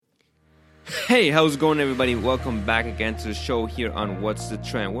Hey, how's it going, everybody? Welcome back again to the show here on What's the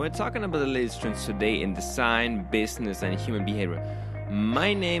Trend. We're talking about the latest trends today in design, business, and human behavior.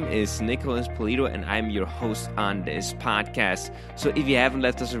 My name is Nicholas Polito, and I'm your host on this podcast. So if you haven't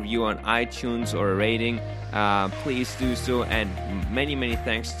left us a review on iTunes or a rating, please do so. And many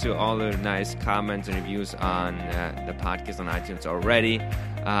thanks to all the nice comments and reviews on the podcast on iTunes already.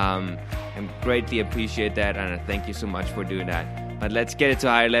 I greatly appreciate that, and I thank you so much for doing that. But let's get it to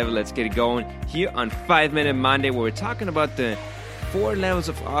a higher level. Let's get it going here on 5 Minute Monday, where we're talking about the 4 levels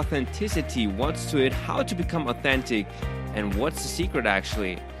of authenticity, what's to it, how to become authentic, and what's the secret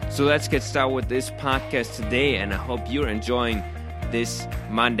actually. So let's get started with this podcast today, and I hope you're enjoying this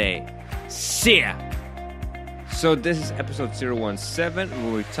Monday. See ya! So this is episode 017,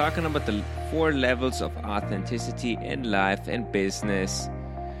 where we're talking about the 4 levels of authenticity in life and business,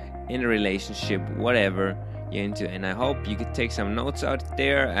 in a relationship, whatever you're into. And I hope you could take some notes out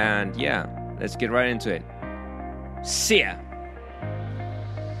there, and yeah, let's get right into it. See ya!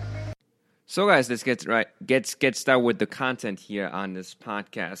 So guys, let's get started with the content here on this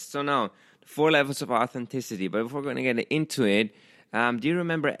podcast. So now, 4 levels of authenticity. But before we're going to get into it, do you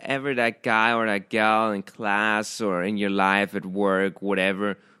remember ever that guy or that gal in class or in your life at work,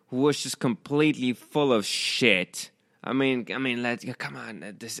 whatever, who was just completely full of shit? I mean, come on,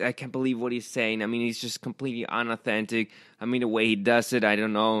 I can't believe what he's saying. I mean, he's just completely unauthentic. I mean, the way he does it, I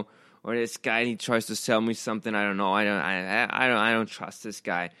don't know. Or this guy, he tries to sell me something, I don't know. I don't trust this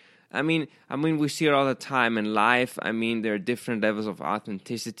guy. I mean, we see it all the time in life. I mean, there are different levels of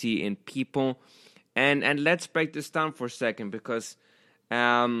authenticity in people, and let's break this down for a second, because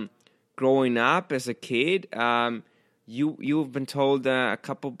growing up as a kid, you've been told a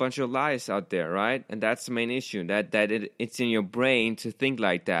bunch of lies out there, right? And that's the main issue, that it's in your brain to think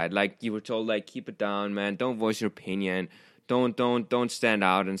like that. Like you were told, like, keep it down, man. Don't voice your opinion. Don't stand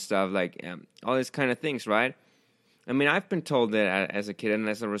out and stuff, like all these kind of things, right? I mean, I've been told that as a kid, and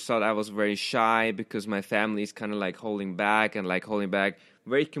as a result, I was very shy because my family is kind of like holding back,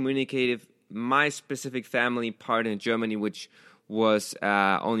 very communicative. My specific family part in Germany, which was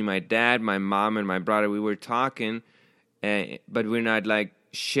only my dad, my mom, and my brother, we were talking, but we're not like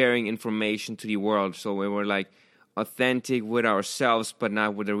sharing information to the world. So we were like authentic with ourselves, but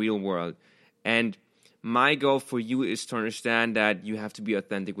not with the real world. And my goal for you is to understand that you have to be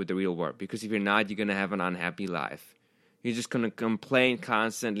authentic with the real world, because if you're not, you're going to have an unhappy life. You're just going to complain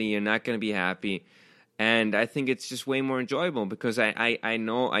constantly. You're not going to be happy. And I think it's just way more enjoyable, because I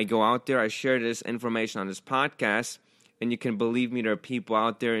know I go out there, I share this information on this podcast, and you can believe me, there are people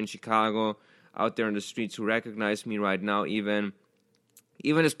out there in Chicago, out there on the streets, who recognize me right now, even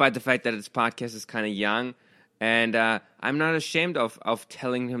despite the fact that this podcast is kind of young. And I'm not ashamed of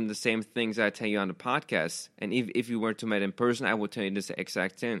telling him the same things I tell you on the podcast. And if you were to meet in person, I would tell you this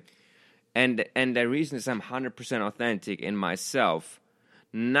exact thing. And the reason is I'm 100% authentic in myself.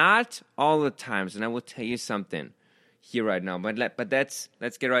 Not all the times, and I will tell you something here right now. But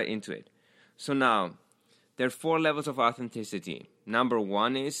let's get right into it. So now, there are 4 levels of authenticity. Number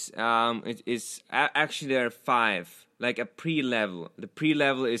 1 is actually there are 5, like a pre-level. The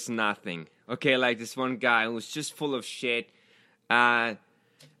pre-level is nothing. Okay, like this one guy who's just full of shit. I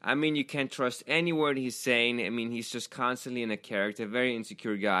mean, you can't trust any word he's saying. I mean, he's just constantly in a character. Very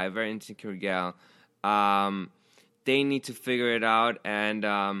insecure guy, very insecure gal. They need to figure it out,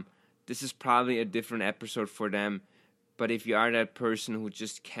 and this is probably a different episode for them. But if you are that person who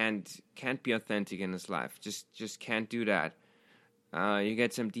just can't be authentic in his life, just can't do that, you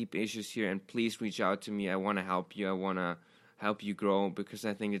get some deep issues here, and please reach out to me. I want to help you. I want to help you grow, because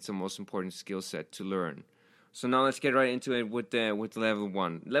I think it's the most important skill set to learn. So now let's get right into it with level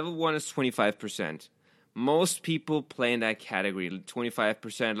 1. Level 1 is 25%. Most people play in that category,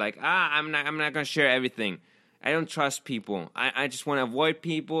 25%. Like, I'm not gonna share everything. I don't trust people. I just want to avoid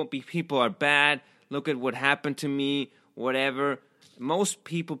people. People are bad. Look at what happened to me. Whatever. Most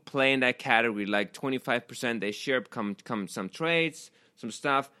people play in that category, like 25%. They share some traits, some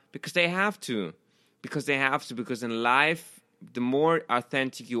stuff, because they have to. Because in life, the more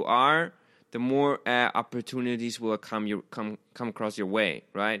authentic you are, the more opportunities will come across your way,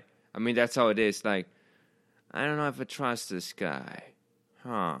 right? I mean, that's how it is. Like, I don't know if I trust this guy.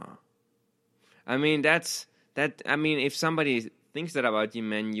 I mean, if somebody thinks that about you,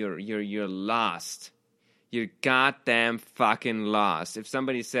 man, you're lost. You're goddamn fucking lost. If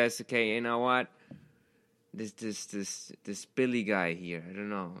somebody says, okay, you know what? This Billy guy here, I don't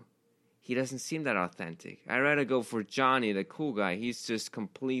know. He doesn't seem that authentic. I'd rather go for Johnny, the cool guy. He's just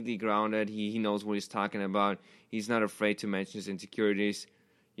completely grounded. He knows what he's talking about. He's not afraid to mention his insecurities.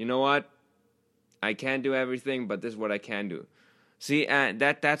 You know what? I can't do everything, but this is what I can do. See,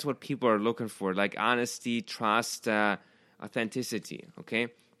 that's what people are looking for, like honesty, trust, authenticity, okay?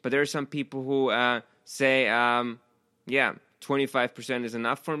 But there are some people who say, yeah, 25% is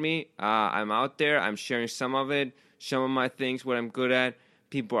enough for me. I'm out there. I'm sharing some of it, some of my things, what I'm good at.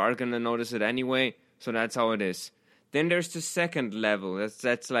 People are going to notice it anyway, so that's how it is. Then there's the second level.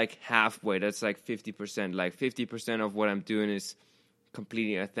 That's like halfway. That's like 50%. Like 50% of what I'm doing is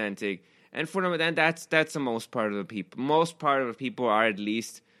completely authentic. And for them, then that's the most part of the people. Most part of the people are at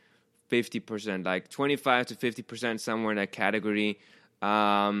least 50%, like 25 to 50%, somewhere in that category.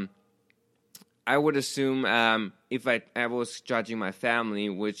 I would assume if I was judging my family,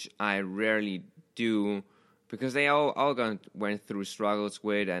 which I rarely do, because they all went through struggles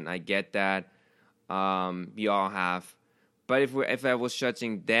with, and I get that. We all have. But if I was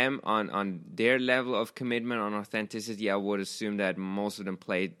judging them on their level of commitment, on authenticity, I would assume that most of them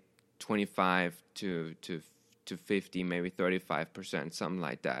played 25 to 50, maybe 35%, something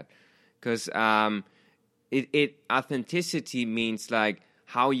like that. Because authenticity means like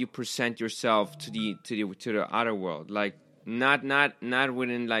how you present yourself to the outer world, like not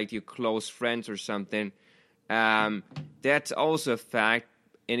within like your close friends or something. That's also a fact.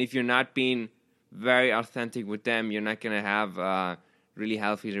 And if you're not being very authentic with them, you're not gonna have a really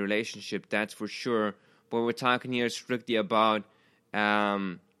healthy relationship. That's for sure. But we're talking here strictly about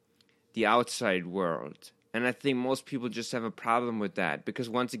the outside world. And I think most people just have a problem with that, because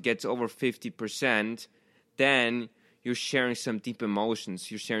once it gets over 50%, then you're sharing some deep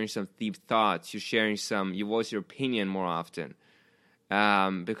emotions, you're sharing some deep thoughts, you voice your opinion more often.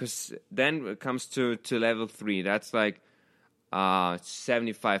 Because then it comes to level 3, that's like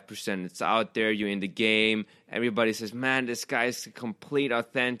 75%. It's out there, you're in the game, everybody says, man, this guy's a complete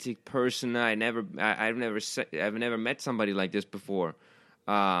authentic person. I've never met somebody like this before.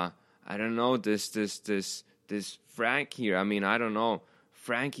 I don't know this Frank here. I mean, I don't know.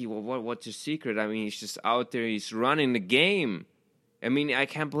 Frankie, what's your secret? I mean, he's just out there. He's running the game. I mean, I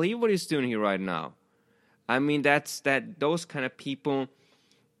can't believe what he's doing here right now. I mean, those kind of people,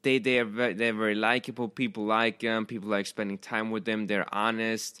 they're very likable. People like them. People like spending time with them. They're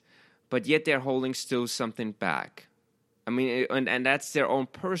honest, but yet they're holding still something back. I mean, and that's their own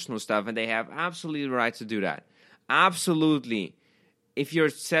personal stuff, and they have absolutely the right to do that. Absolutely. If you're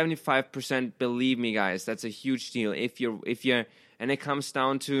 75%, believe me, guys, that's a huge deal. If you're, and it comes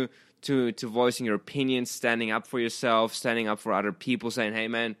down to voicing your opinion, standing up for yourself, standing up for other people, saying, hey,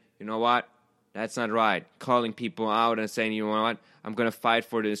 man, you know what? That's not right. Calling people out and saying, you know what? I'm going to fight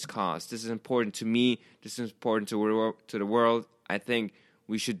for this cause. This is important to me. This is important to the world. I think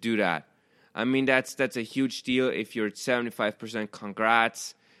we should do that. I mean, that's a huge deal. If you're at 75%,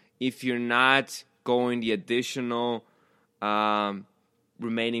 congrats. If you're not going the additional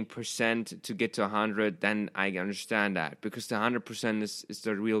remaining percent to get to 100, then I understand that, because the 100% is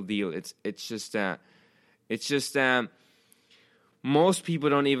the real deal. It's just most people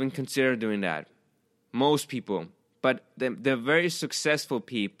don't even consider doing that. Most people, but the very successful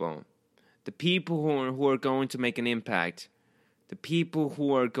people, the people who are going to make an impact, the people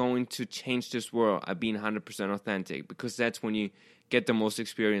who are going to change this world are being 100% authentic, because that's when you get the most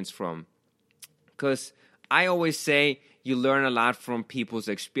experience from. Because I always say you learn a lot from people's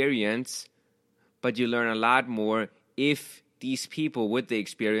experience, but you learn a lot more if these people with the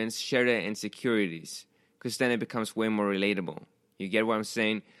experience share their insecurities, because then it becomes way more relatable. You get what I'm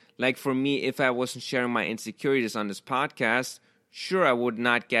saying? Like for me, if I wasn't sharing my insecurities on this podcast, sure, I would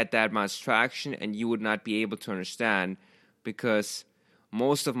not get that much traction, and you would not be able to understand, because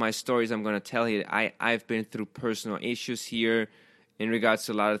most of my stories I'm going to tell you, I've been through personal issues here in regards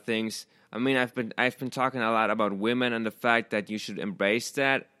to a lot of things. I mean, I've been talking a lot about women and the fact that you should embrace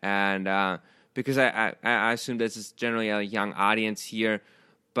that, and because I assume this is generally a young audience here,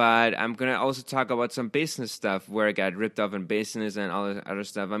 but I'm gonna also talk about some business stuff where I got ripped off in business and all this other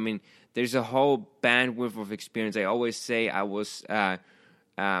stuff. I mean, there's a whole bandwidth of experience. I always say I was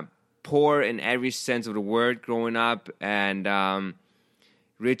poor in every sense of the word growing up, and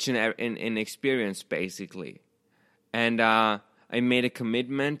rich in experience, basically, and I made a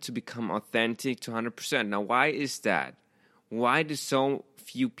commitment to become authentic to 100%. Now, why is that? Why do so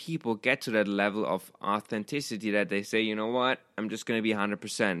few people get to that level of authenticity that they say, you know what, I'm just going to be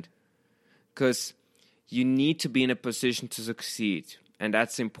 100%? Because you need to be in a position to succeed, and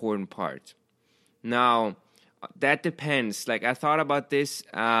that's the important part. Now, that depends. Like, I thought about this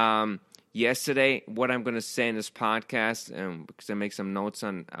yesterday, what I'm going to say in this podcast, because I make some notes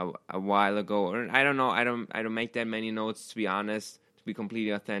on a while ago. Or I don't know. I don't make that many notes, to be honest, to be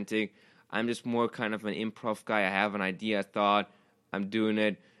completely authentic. I'm just more kind of an improv guy. I have an idea, a thought, I'm doing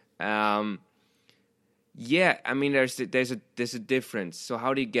it. Yeah, I mean, there's a difference. So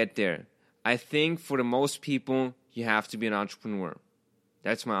how do you get there? I think for the most people, you have to be an entrepreneur.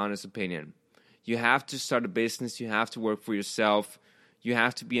 That's my honest opinion. You have to start a business. You have to work for yourself. You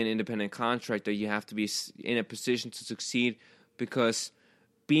have to be an independent contractor. You have to be in a position to succeed, because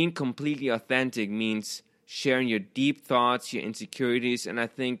being completely authentic means sharing your deep thoughts, your insecurities. And I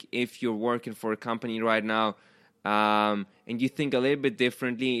think if you're working for a company right now, and you think a little bit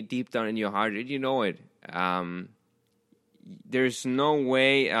differently deep down in your heart, you know it. There's no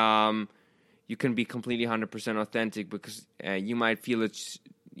way you can be completely 100% authentic, because you might feel it.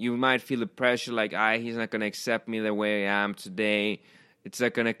 You might feel the pressure, like, he's not going to accept me the way I am today. It's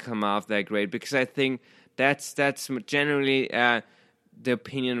not going to come off that great, because I think that's generally the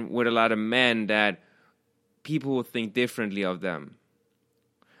opinion with a lot of men, that people will think differently of them.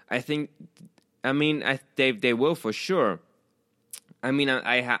 They will for sure. I mean,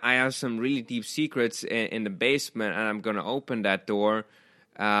 I have some really deep secrets in the basement, and I'm going to open that door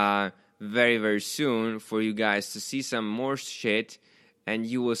very, very soon for you guys to see some more shit, and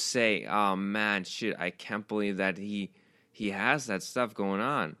you will say, oh man, shit, I can't believe that he has that stuff going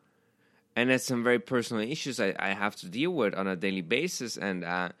on. And it's some very personal issues I have to deal with on a daily basis, and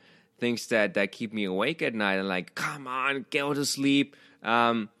things that keep me awake at night, and like, come on, go to sleep.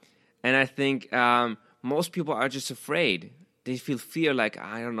 And I think most people are just afraid. They feel fear, like,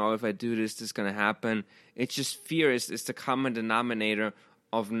 I don't know if I do this is going to happen. It's just fear is the common denominator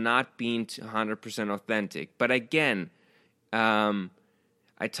of not being 100% authentic. But again,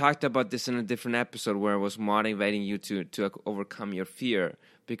 I talked about this in a different episode where I was motivating you to overcome your fear.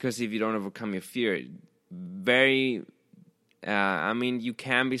 Because if you don't overcome your fear, you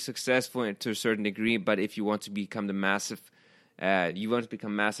can be successful to a certain degree, but if you want to become massively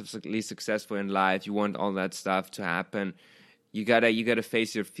successful in life, you want all that stuff to happen, you gotta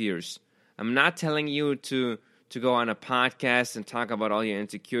face your fears. I'm not telling you to go on a podcast and talk about all your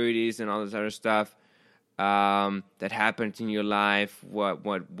insecurities and all this other stuff that happened in your life, what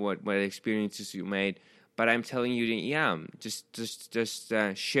experiences you made. But I'm telling you, just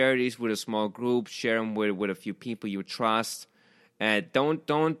share these with a small group, share them with a few people you trust.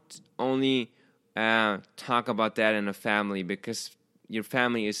 Don't only talk about that in a family, because your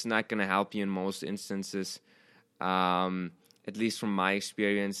family is not going to help you in most instances. At least from my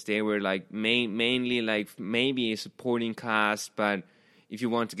experience, they were like mainly like maybe a supporting cast. But if you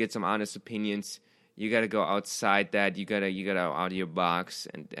want to get some honest opinions, you got to go outside that. You gotta out of your box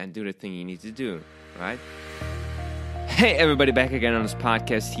and do the thing you need to do, right? Hey, everybody, back again on this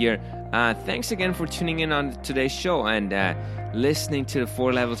podcast here. Thanks again for tuning in on today's show and listening to the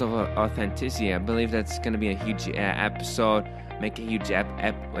 4 levels of authenticity. I believe that's going to be a huge episode, make a huge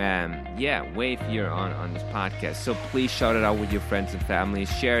wave here on this podcast. So please shout it out with your friends and family,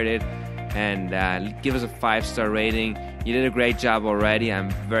 share it, and give us a 5-star rating. You did a great job already.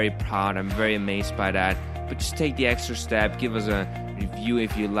 I'm very proud. I'm very amazed by that. But just take the extra step. Give us a review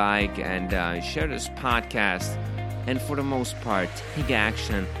if you like, and share this podcast. And for the most part, take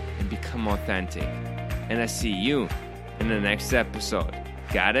action and become authentic. And I see you in the next episode.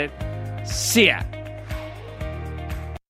 Got it? See ya!